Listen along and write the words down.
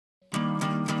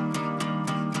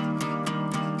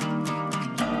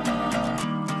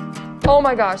Oh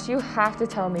my gosh, you have to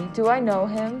tell me. Do I know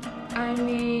him? I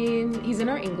mean, he's in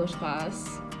our English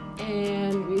class,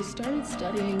 and we started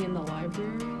studying in the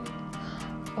library.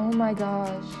 Oh my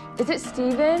gosh. Is it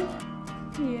Steven?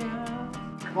 Yeah.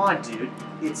 Come on, dude.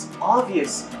 It's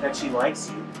obvious that she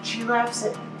likes you. She laughs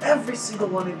at every single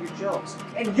one of your jokes.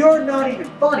 And you're not even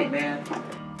funny, man.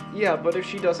 Yeah, but if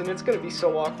she doesn't, it's gonna be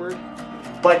so awkward.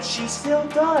 But she still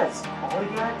does. All you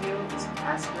gotta do is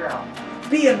ask her out.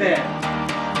 Be a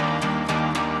man.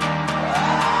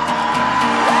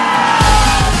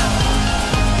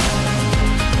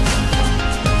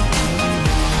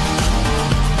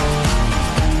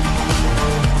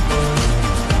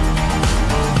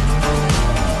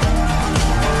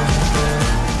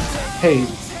 Hey,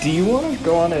 do you want to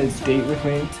go on a date with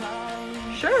me?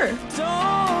 Sure.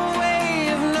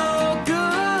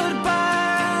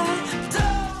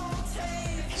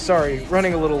 Sorry,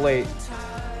 running a little late.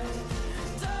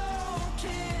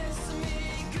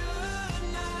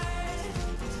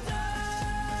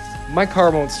 My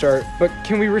car won't start, but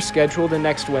can we reschedule to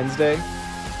next Wednesday?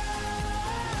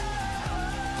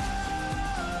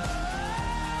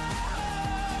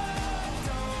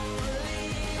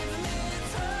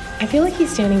 I feel like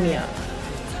he's standing me up.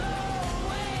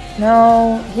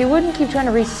 No, he wouldn't keep trying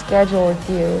to reschedule with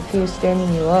you if he was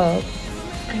standing you up.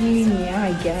 I mean, yeah,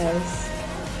 I guess.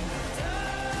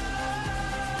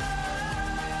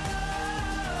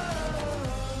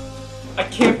 I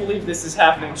can't believe this is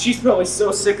happening. She's probably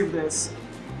so sick of this.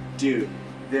 Dude,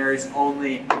 there is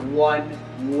only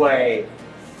one way.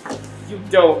 You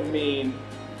don't mean...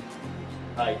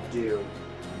 I do.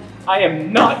 I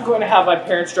am not going to have my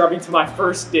parents drop me to my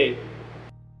first date.